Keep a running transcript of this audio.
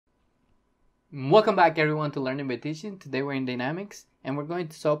Welcome back everyone to Learning by Teaching. Today we're in dynamics and we're going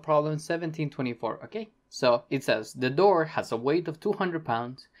to solve problem 1724, okay? So it says the door has a weight of 200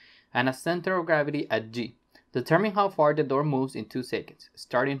 pounds and a center of gravity at G. Determine how far the door moves in 2 seconds,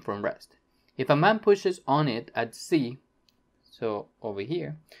 starting from rest. If a man pushes on it at C, so over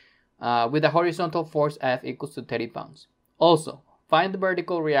here, with a horizontal force F equals to 30 pounds. Also, find the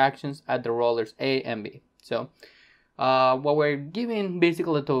vertical reactions at the rollers A and B. So what we're given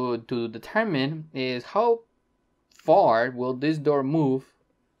basically to determine is how far will this door move,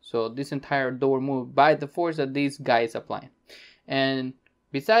 so this entire door move by the force that these guys apply. And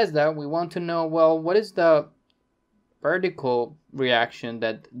besides that, we want to know, well, what is the vertical reaction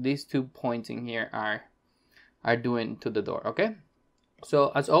that these 2 points in here are doing to the door, okay?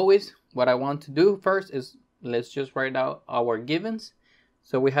 So as always, what I want to do first is let's just write out our givens.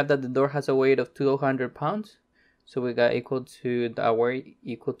 So we have that the door has a weight of 200 pounds. So we got equal to the weight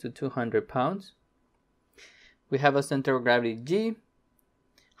equal to 200 pounds. We have a center of gravity G.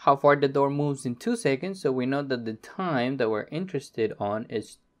 How far the door moves in 2 seconds. So we know that the time that we're interested on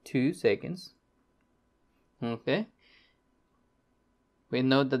is 2 seconds. Okay. We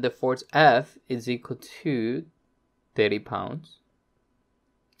know that the force F is equal to 30 pounds.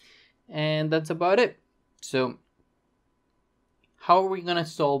 And that's about it. So how are we going to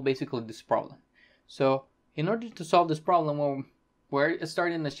solve basically this problem? So in order to solve this problem, well, we're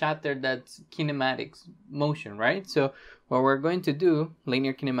starting a chapter that's kinematics, motion, right? So what we're going to do,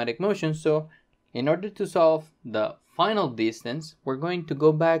 linear kinematic motion. So in order to solve the final distance, we're going to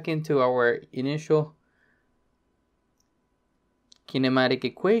go back into our initial kinematic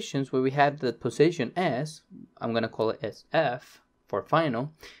equations where we have the position S, I'm going to call it SF for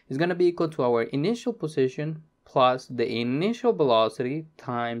final, is going to be equal to our initial position plus the initial velocity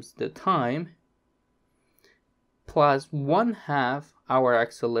times the time plus 1/2 our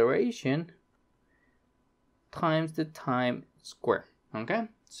acceleration times the time square. Okay,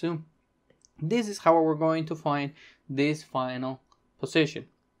 so this is how we're going to find this final position.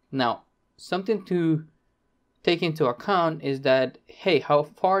 Now, something to take into account is that, hey, how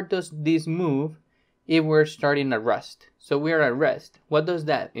far does this move if we're starting at rest? So we're at rest. What does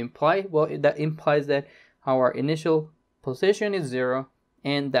that imply? Well, that implies that our initial position is 0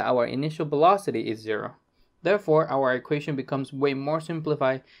 and that our initial velocity is 0. Therefore, our equation becomes way more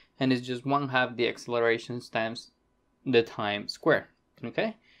simplified and is just 1/2 the accelerations times the time square.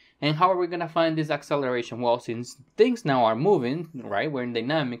 Okay? And how are we going to find this acceleration? Well, since things now are moving, right? We're in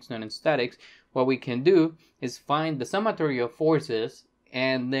dynamics, not in statics. What we can do is find the summatory of forces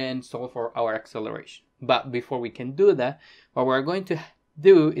and then solve for our acceleration. But before we can do that, what we're going to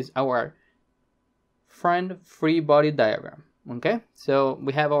do is our friend free body diagram. Okay? So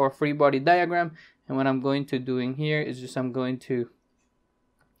we have our free body diagram. And what I'm going to do in here is just I'm going to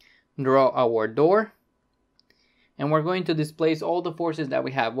draw our door. And we're going to displace all the forces that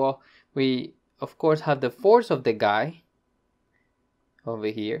we have. Well, we of course have the force of the guy over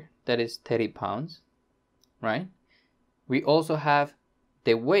here. That is 30 pounds, right? We also have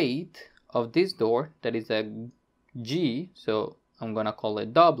the weight of this door. That is a G. So I'm going to call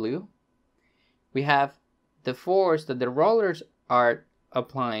it W. We have the force that the rollers are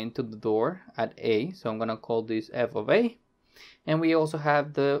applying to the door at A, so I'm gonna call this F of A, and we also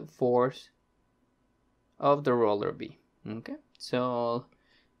have the force of the roller B. Okay, so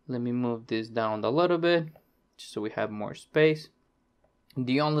let me move this down a little bit just so we have more space.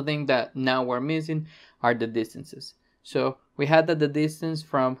 The only thing that now we're missing are the distances. So we had that the distance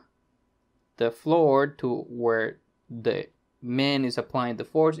from the floor to where the man is applying the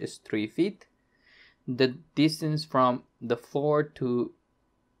force is 3 feet. The distance from the floor to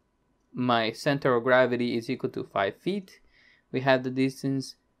my center of gravity is equal to 5 feet. We have the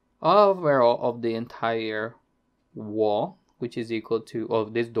distance overall of the entire wall, which is equal to,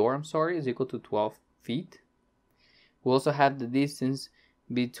 of this door, I'm sorry, is equal to 12 feet. We also have the distance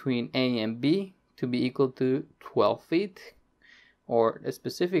between A and B to be equal to 12 feet, or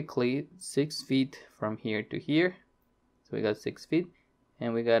specifically 6 feet from here to here. So we got 6 feet,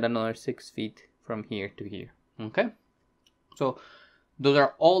 and we got another 6 feet from here to here. Okay, so those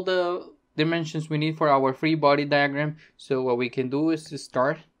are all the dimensions we need for our free body diagram. So what we can do is to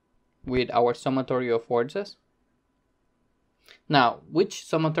start with our summatory of forces. Now, which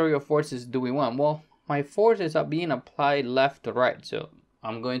summatory of forces do we want? Well, my forces are being applied left to right. So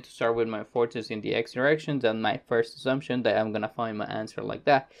I'm going to start with my forces in the x direction. That's my first assumption, that I'm going to find my answer like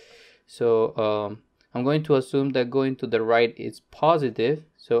that. So I'm going to assume that going to the right is positive.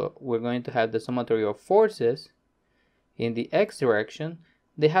 So we're going to have the summatory of forces in the x direction.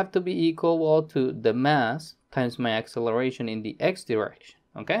 They have to be equal to the mass times my acceleration in the x direction.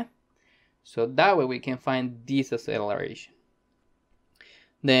 Okay, So that way we can find this acceleration.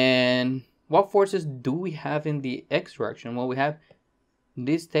 Then what forces do we have in the x direction? Well, we have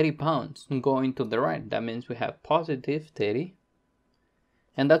these 30 pounds going to the right. That means we have positive 30.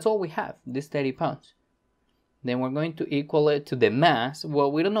 And that's all we have, this 30 pounds. Then we're going to equal it to the mass.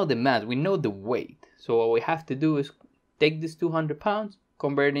 Well, we don't know the mass, we know the weight. So what we have to do is take this 200 pounds,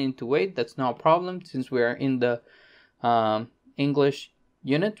 convert it into weight. That's no problem since we are in the English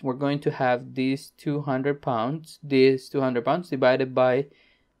unit. We're going to have these 200 pounds divided by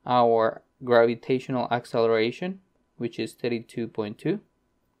our gravitational acceleration, which is 32.2.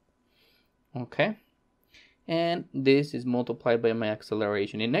 Okay. And this is multiplied by my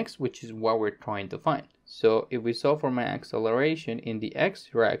acceleration in x, which is what we're trying to find. So if we solve for my acceleration in the x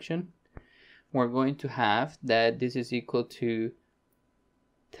direction, we're going to have that this is equal to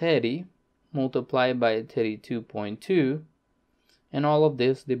 30 multiplied by 32.2, and all of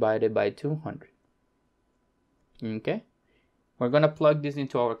this divided by 200. Okay, we're going to plug this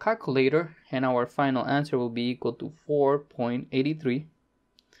into our calculator, and our final answer will be equal to 4.83,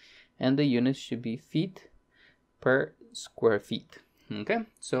 and the units should be feet per square feet. Okay,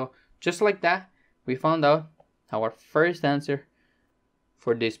 so just like that, we found out our first answer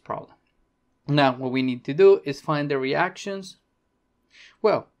for this problem. Now what we need to do is find the reactions.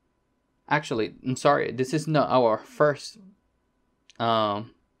 Well, actually, I'm sorry, this is not our first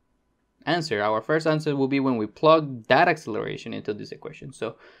answer. Our first answer will be when we plug that acceleration into this equation.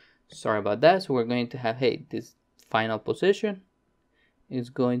 So sorry about that. So we're going to have, hey, this final position is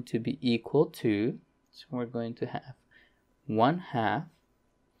going to be equal to, so we're going to have 1/2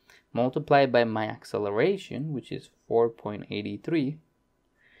 multiplied by my acceleration, which is 4.83,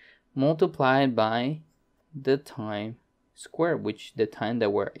 multiplied by the time squared, which the time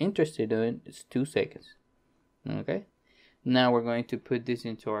that we're interested in is 2 seconds. Okay, now we're going to put this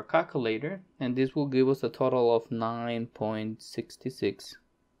into our calculator, and this will give us a total of 9.66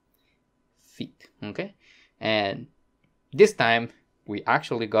 feet. Okay, and this time we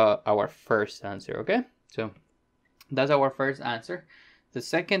actually got our first answer. Okay, so that's our first answer. The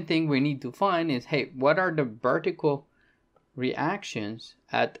second thing we need to find is, hey, what are the vertical reactions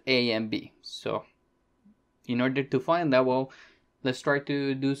at A and B? So in order to find that, well, let's try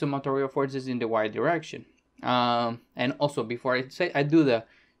to do some material forces in the y direction. And also, before I do that,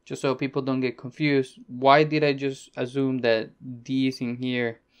 just so people don't get confused, why did I just assume that this in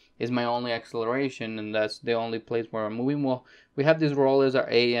here is my only acceleration and that's the only place where I'm moving? Well, we have these rollers are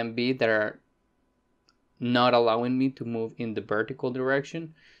A and B that are not allowing me to move in the vertical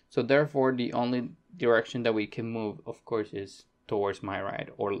direction. So therefore, the only direction that we can move, of course, is towards my right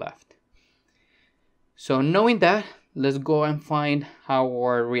or left. So knowing that, let's go and find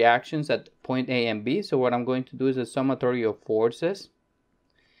our reactions at point A and B. So what I'm going to do is a summatory of forces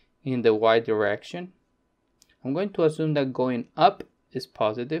in the y direction. I'm going to assume that going up is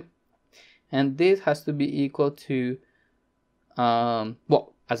positive, and this has to be equal to,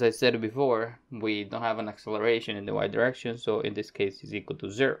 well, as I said before, we don't have an acceleration in the y direction, so in this case it's equal to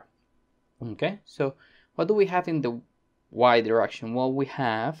 0. Okay, so what do we have in the y direction? Well, we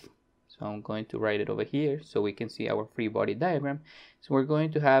have, so I'm going to write it over here so we can see our free body diagram. So we're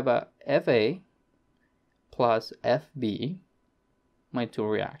going to have a FA plus FB, my two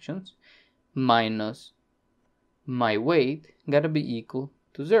reactions, minus my weight, gotta be equal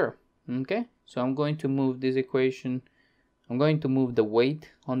to 0. Okay, so I'm going to move this equation, I'm going to move the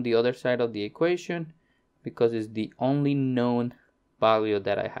weight on the other side of the equation because it's the only known value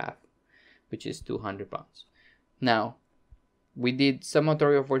that I have, which is 200 pounds. Now, we did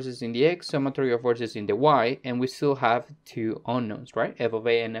summatory of forces in the x, summatory of forces in the y, and we still have two unknowns, right? F of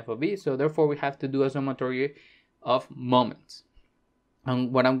A and F of B. So therefore, we have to do a summatory of moments.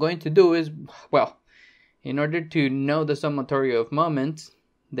 And what I'm going to do is, well, in order to know the summatory of moments,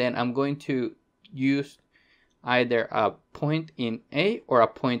 then I'm going to use either a point in A or a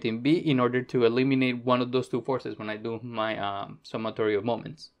point in B in order to eliminate one of those two forces when I do my summatory of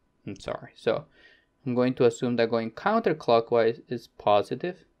moments. I'm sorry. So I'm going to assume that going counterclockwise is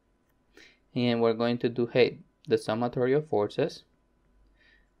positive, and we're going to do, hey, the summatory of forces,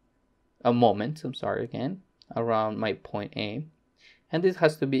 moments, I'm sorry again, around my point A, and this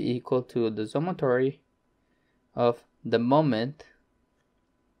has to be equal to the summatory of the moment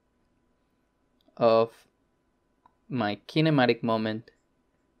of my kinematic moment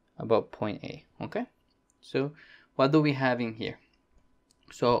about point A. Okay, so what do we have in here?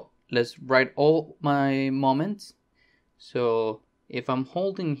 So let's write all my moments. So if I'm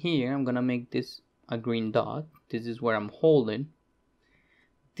holding here, I'm gonna make this a green dot. This is where I'm holding.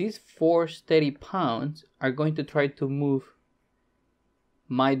 These 4 steady pounds are going to try to move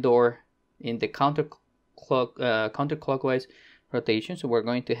my door in the counterclockwise rotation. So we're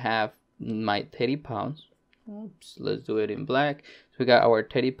going to have my 30 pounds. Oops, let's do it in black. So we got our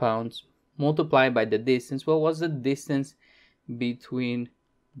 30 pounds multiplied by the distance. What was the distance between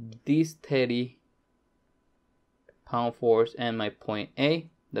this 30 pound force and my point A?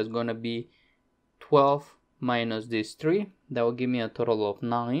 That's going to be 12 minus this 3. That will give me a total of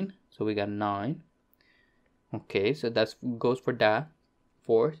 9. So we got 9. Okay, so that goes for that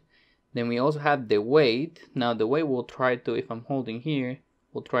force. Then we also have the weight. Now the weight will try to, if I'm holding here,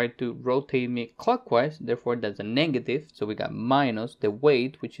 will try to rotate me clockwise. Therefore, that's a negative. So we got minus the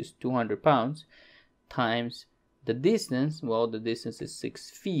weight, which is 200 pounds, times the distance. Well, the distance is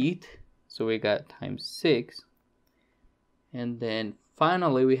 6 feet. So we got times 6. And then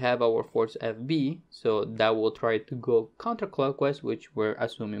finally, we have our force FB. So that will try to go counterclockwise, which we're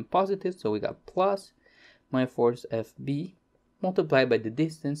assuming positive. So we got plus my force FB multiplied by the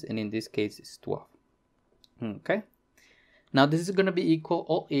distance, and in this case it's 12. Okay, now this is going to be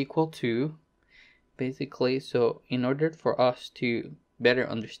equal to basically, so in order for us to better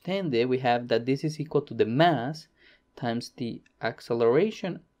understand it, we have that this is equal to the mass times the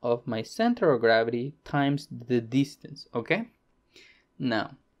acceleration of my center of gravity times the distance. Okay,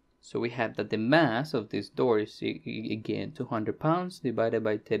 now so we have that the mass of this door is again 200 pounds divided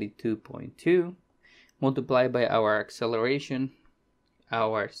by 32.2 multiplied by our acceleration,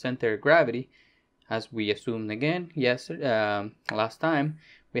 our center of gravity, as we assumed again last time.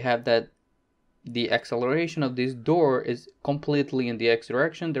 We have that the acceleration of this door is completely in the x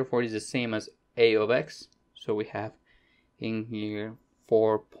direction, therefore is the same as a of x. So we have in here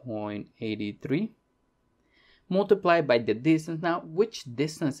 4.83 multiplied by the distance. Now, which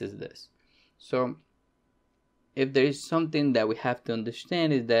distance is this? So if there is something that we have to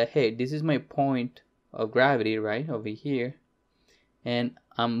understand is that, hey, this is my point of gravity right over here, and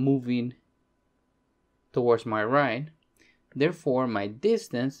I'm moving towards my right. Therefore, my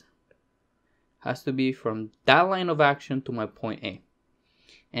distance has to be from that line of action to my point A.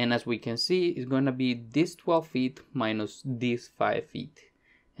 And as we can see, it's going to be this 12 feet minus this 5 feet.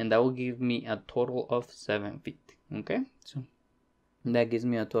 And that will give me a total of 7 feet. Okay, so that gives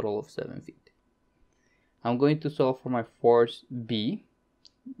me a total of 7 feet. I'm going to solve for my force B.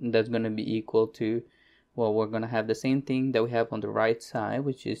 That's going to be equal to, well, we're going to have the same thing that we have on the right side,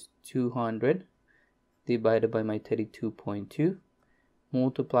 which is 200 divided by my 32.2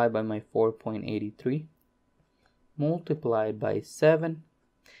 multiplied by my 4.83 multiplied by 7.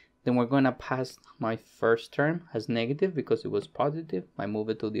 Then we're going to pass my first term as negative because it was positive. I move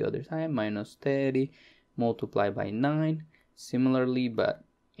it to the other side, minus 30 multiplied by 9. Similarly, but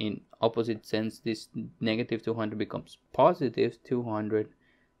in opposite sense, this negative 200 becomes positive 200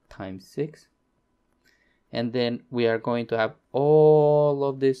 times 6. And then we are going to have all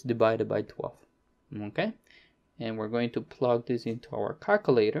of this divided by 12. Okay, and we're going to plug this into our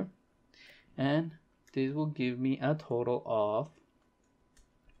calculator, and this will give me a total of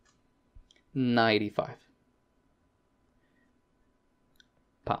 95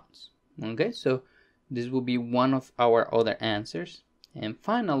 pounds. Okay, so this will be one of our other answers. And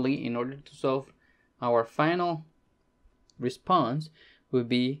finally, in order to solve our final response, would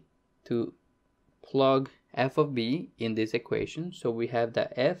be to plug f of b in this equation. So we have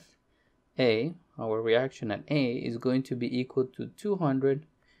that f a, our reaction at A, is going to be equal to 200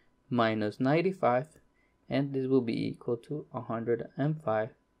 minus 95, and this will be equal to 105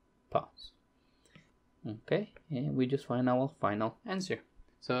 pounds. Okay, and we just find our final answer.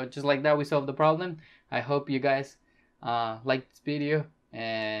 So just like that, we solved the problem. I hope you guys liked this video,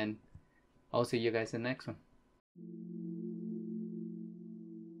 and I'll see you guys in the next one.